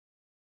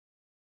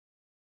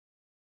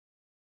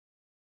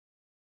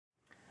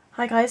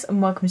Hi guys,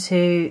 and welcome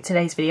to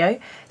today's video.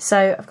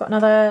 So I've got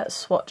another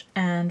swatch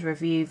and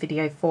review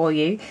video for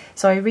you.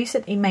 So I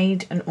recently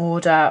made an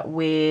order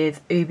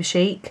with Uber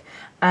Chic.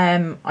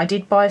 I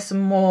did buy some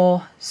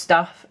more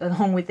stuff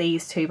along with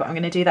these two, but I'm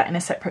going to do that in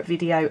a separate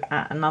video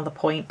at another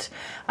point.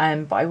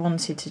 But I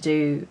wanted to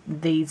do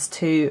these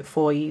two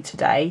for you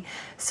today.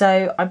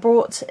 So I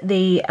brought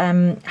the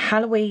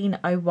Halloween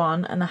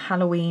 01 and the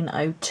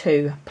Halloween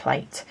 02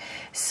 plate.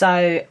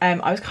 So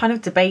I was kind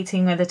of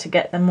debating whether to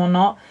get them or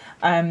not,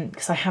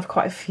 because I have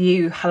quite a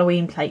few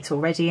Halloween plates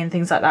already and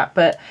things like that.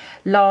 But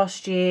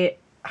last year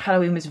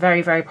Halloween was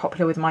very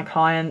popular with my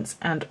clients,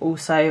 and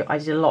also I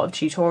did a lot of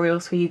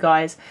tutorials for you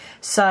guys,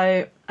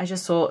 so I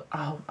just thought,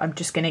 oh, I'm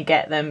just gonna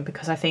get them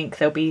because I think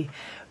they'll be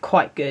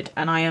quite good,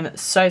 and I am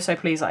so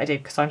pleased that I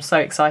did, because I'm so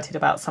excited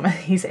about some of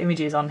these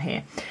images on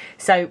here.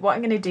 So what I'm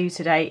going to do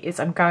today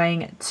is I'm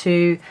going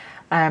to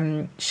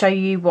show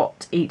you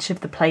what each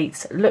of the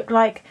plates look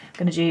like.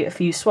 I'm going to do a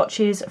few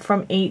swatches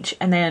from each,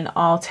 and then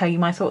I'll tell you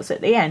my thoughts at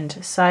the end.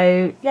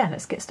 So yeah,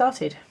 let's get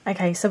started.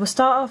 Okay, so we'll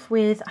start off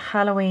with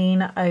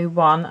Halloween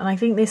 01, and I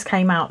think this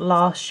came out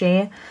last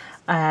year.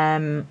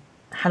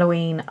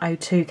 Halloween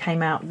 02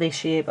 came out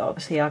this year, but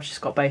obviously I've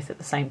just got both at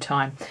the same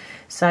time.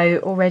 So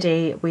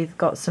already we've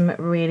got some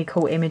really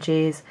cool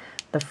images,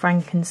 the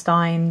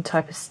Frankenstein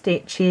type of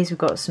stitches, we've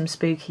got some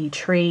spooky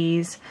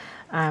trees,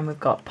 we've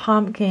got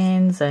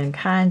pumpkins and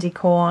candy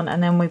corn,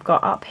 and then we've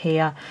got up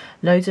here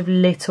loads of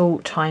little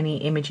tiny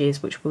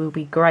images, which will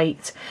be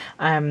great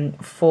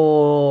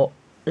for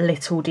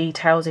little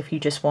details if you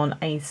just want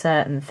a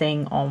certain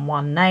thing on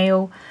one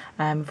nail.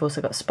 We've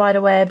also got spider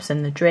webs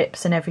and the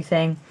drips and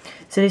everything.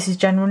 So this is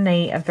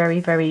generally a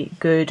very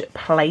good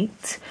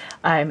plate.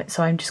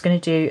 So I'm just going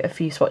to do a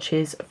few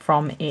swatches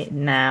from it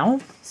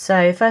now.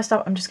 So first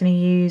up, I'm just going to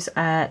use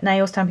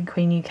Nail Stamping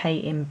Queen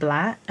UK in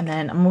black, and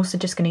then I'm also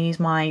just going to use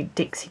my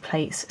Dixie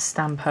Plates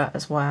stamper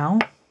as well.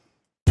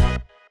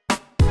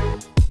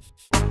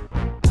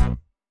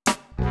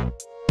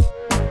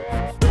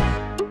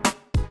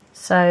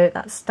 So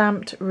that's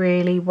stamped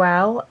really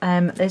well.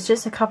 There's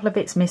just a couple of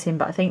bits missing,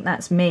 but I think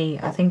that's me.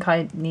 I think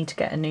I need to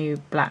get a new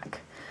black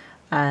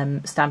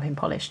stamping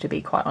polish, to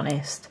be quite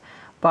honest.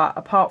 But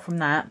apart from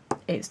that,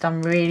 it's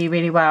done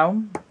really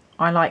well.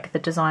 I like the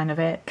design of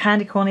it.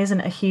 Candy corn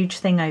isn't a huge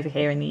thing over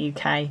here in the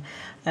UK.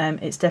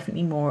 It's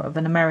definitely more of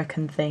an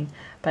American thing,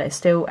 but it's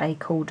still a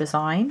cool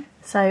design.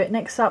 So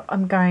next up,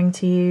 I'm going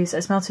to use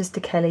Esmaltes de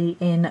Kelly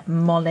in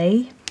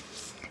Molly.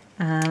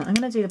 I'm going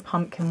to do the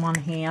pumpkin one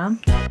here.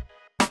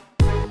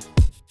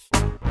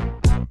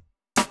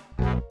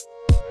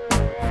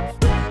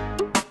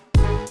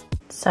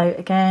 So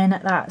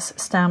again,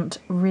 that's stamped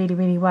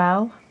really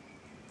well.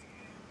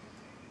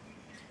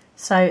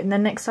 So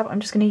then next up,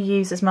 I'm just going to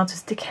use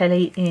Esmaltes de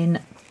Kelly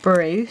in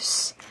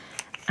Bruce,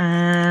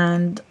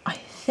 and I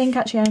think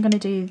actually I'm going to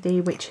do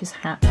the witch's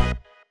hat.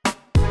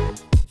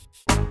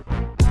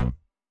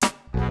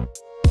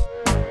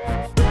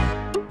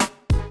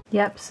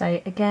 Yep,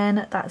 so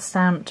again, that's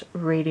stamped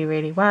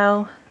really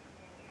well.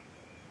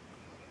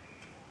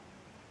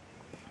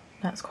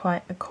 That's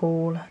quite a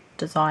cool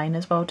design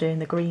as well, doing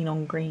the green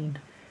on green.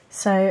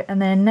 So, and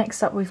then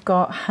next up we've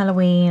got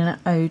Halloween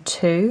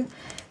 02.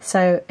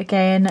 So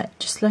again,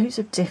 just loads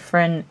of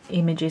different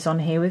images on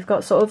here. We've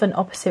got sort of an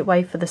opposite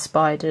way for the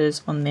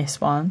spiders on this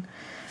one.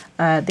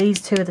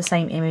 These two are the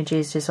same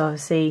images, just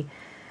obviously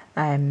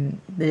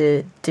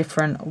the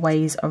different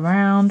ways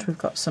around. We've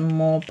got some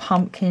more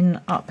pumpkin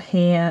up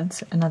here,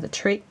 it's another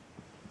tree.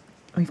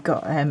 We've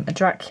got a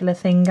Dracula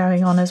thing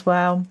going on as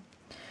well.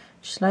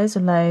 Just loads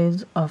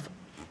of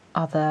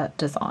other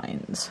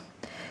designs.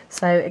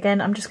 So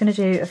again, I'm just going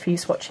to do a few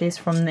swatches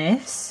from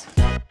this.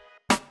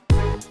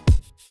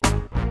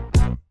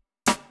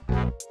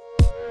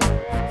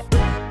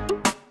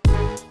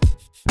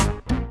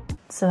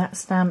 So that's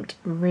stamped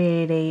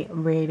really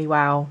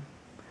well.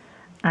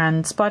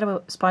 And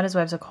spider's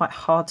webs are quite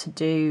hard to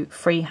do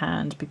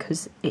freehand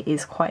because it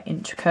is quite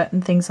intricate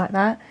and things like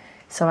that.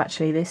 So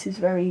actually this is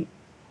very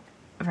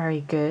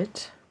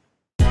good.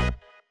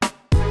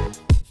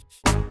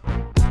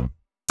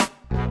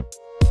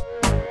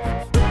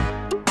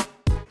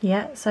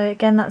 Yeah, so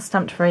again, that's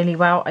stamped really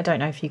well. I don't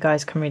know if you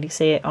guys can really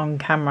see it on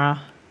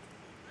camera.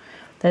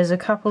 There's a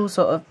couple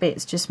sort of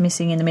bits just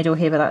missing in the middle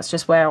here, but that's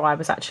just where I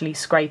was actually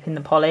scraping the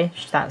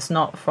polish. That's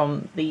not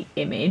from the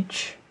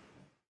image.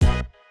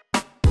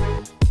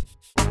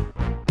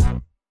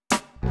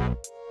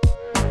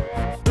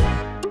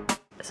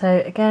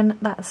 So again,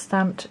 that's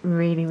stamped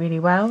really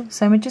well.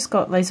 So we've just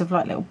got loads of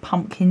like little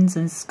pumpkins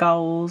and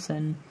skulls,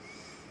 and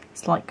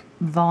it's like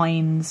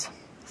vines.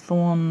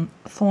 Thorn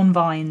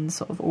vines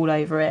sort of all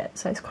over it,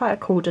 so it's quite a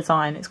cool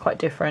design. It's quite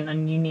different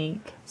and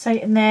unique. So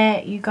in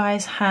there you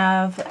guys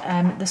have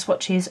the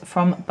swatches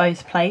from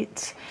both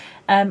plates.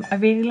 I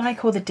really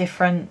like all the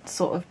different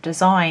sort of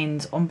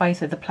designs on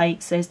both of the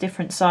plates. There's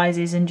different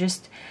sizes and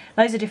just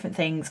loads of different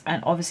things,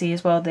 and obviously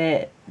as well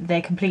they're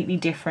completely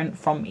different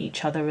from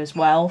each other as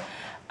well,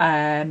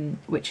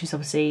 which is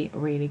obviously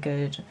really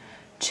good.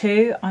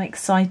 too. I'm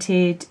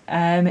excited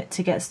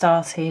to get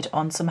started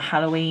on some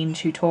Halloween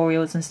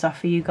tutorials and stuff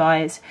for you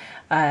guys.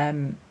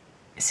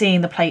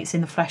 Seeing the plates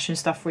in the flesh and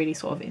stuff really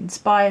sort of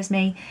inspires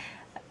me.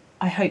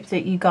 I hope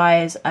that you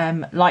guys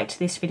liked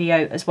this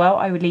video as well.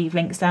 I will leave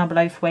links down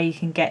below for where you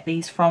can get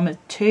these from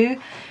too.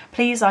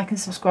 Please like and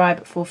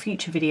subscribe for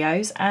future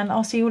videos, and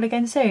I'll see you all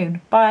again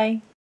soon.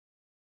 Bye.